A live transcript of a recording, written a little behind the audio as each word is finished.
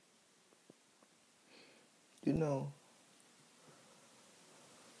You know,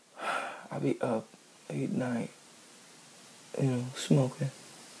 I be up late night, smoking,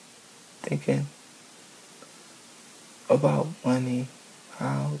 thinking about money,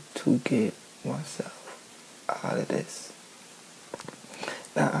 how to get myself out of this.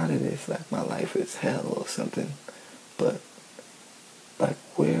 Not out of this, like my life is hell or something, but like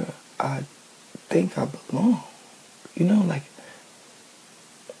where I think I belong. Like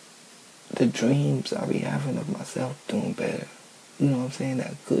the dreams I be having of myself doing better. You know what I'm saying?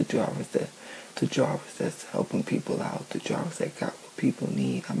 That good Jarvis, the Jarvis that's helping people out, the Jarvis that got what people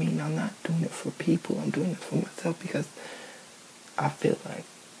need. I mean, I'm not doing it for people, I'm doing it for myself because I feel like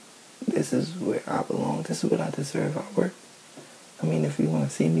this is where I belong, this is what I deserve. I work. I mean, if you want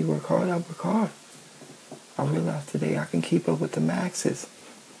to see me work hard, I work hard. I realized today I can keep up with the maxes.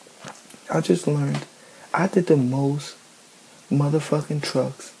 I just learned I did the most motherfucking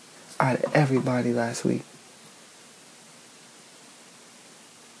trucks out of everybody last week.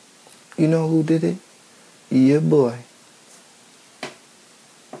 You know who did it? Your boy.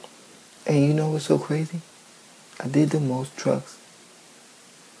 And you know what's so crazy? I did the most trucks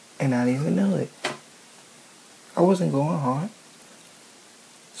and I didn't even know it. I wasn't going hard.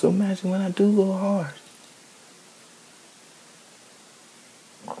 So imagine when I do go hard.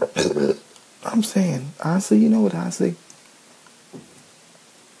 I'm saying, honestly, you know what I say?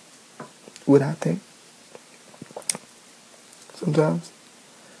 What I think? Sometimes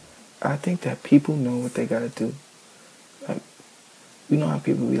I think that people know what they gotta do. Like, you know how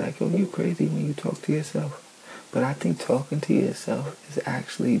people be like, yo, you crazy when you talk to yourself. But I think talking to yourself is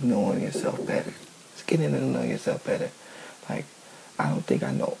actually knowing yourself better. It's getting to know yourself better. Like, I don't think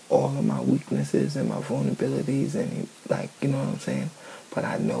I know all of my weaknesses and my vulnerabilities and, like, you know what I'm saying? But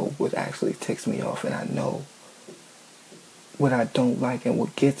I know what actually ticks me off and I know what I don't like and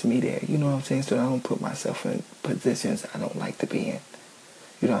what gets me there. You know what I'm saying? So I don't put myself in positions I don't like to be in.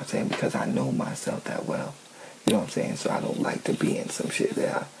 You know what I'm saying? Because I know myself that well. You know what I'm saying? So I don't like to be in some shit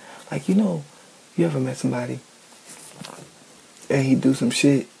that you ever met somebody and he do some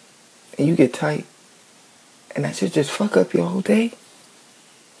shit and you get tight and that shit just fuck up your whole day?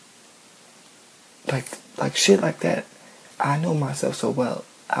 Like shit like that. I know myself so well,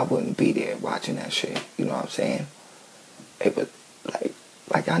 I wouldn't be there watching that shit. You know what I'm saying? It would,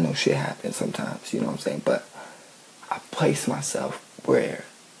 like I know shit happens sometimes, you know what I'm saying? But I place myself where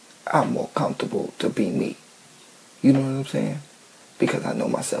I'm more comfortable to be me. You know what I'm saying? Because I know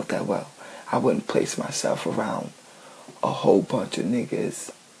myself that well. I wouldn't place myself around a whole bunch of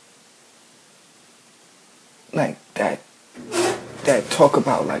niggas like that talk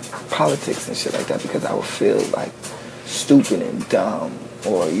about like politics and shit like that because I would feel like stupid and dumb,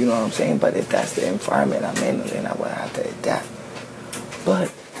 or you know what I'm saying? But if that's the environment I'm in, then I would have to adapt.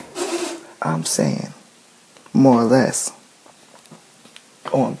 But I'm saying more or less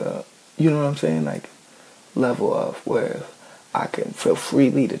on the, you know what I'm saying, like level of where I can feel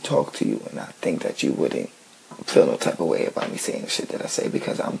freely to talk to you and I think that you wouldn't feel no type of way about me saying the shit that I say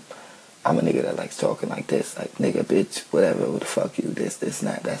because I'm a nigga that likes talking like this, like nigga, bitch, whatever, what the fuck you, this,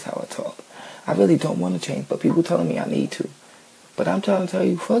 that, that's how I talk. I really don't want to change, but people telling me I need to. But I'm trying to tell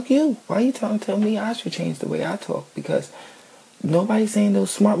you, fuck you. Why are you trying to tell me I should change the way I talk? Because nobody's saying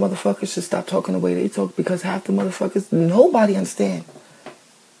those smart motherfuckers should stop talking the way they talk because half the motherfuckers, nobody understands.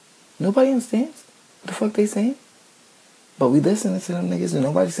 Nobody understands what the fuck they saying. But we listening to them niggas and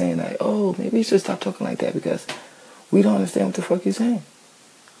nobody's saying like, oh, maybe you should stop talking like that because we don't understand what the fuck you're saying.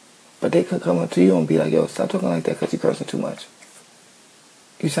 But they could come up to you and be like, yo, stop talking like that because you're cursing too much.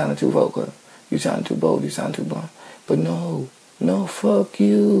 You sounding too vocal. You sounding too bold. You sound too blunt. But no, fuck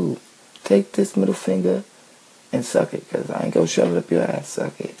you. Take this middle finger and suck it because I ain't gonna shove it up your ass.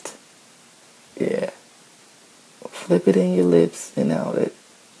 Suck it. Yeah. Flip it in your lips and out it.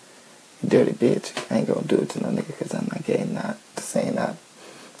 Dirty bitch. I ain't gonna do it to no nigga because I'm not gay. Not saying I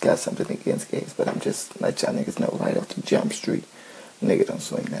got something against gays, but I'm just let y'all niggas know right off the jump street. Nigga don't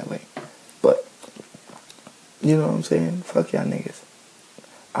swing that way. But, you know what I'm saying? Fuck y'all niggas.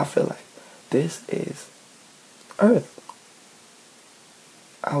 I feel like this is Earth.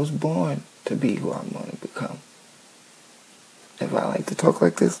 I was born to be who I'm going to become. If I like to talk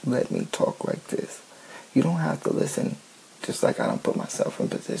like this, let me talk like this. You don't have to listen, just like I don't put myself in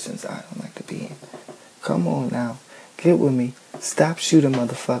positions I don't like to be in. Come on now. Get with me. Stop shooting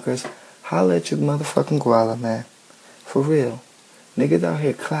motherfuckers. Holla at your motherfucking guala, man. For real. Niggas out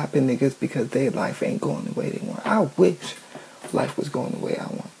here clapping niggas because their life ain't going the way they want. I wish life was going the way I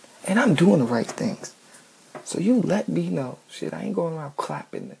want. And I'm doing the right things. So you let me know. Shit, I ain't going around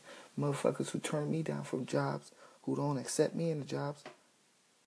clapping the motherfuckers who turn me down from jobs, who don't accept me in the jobs.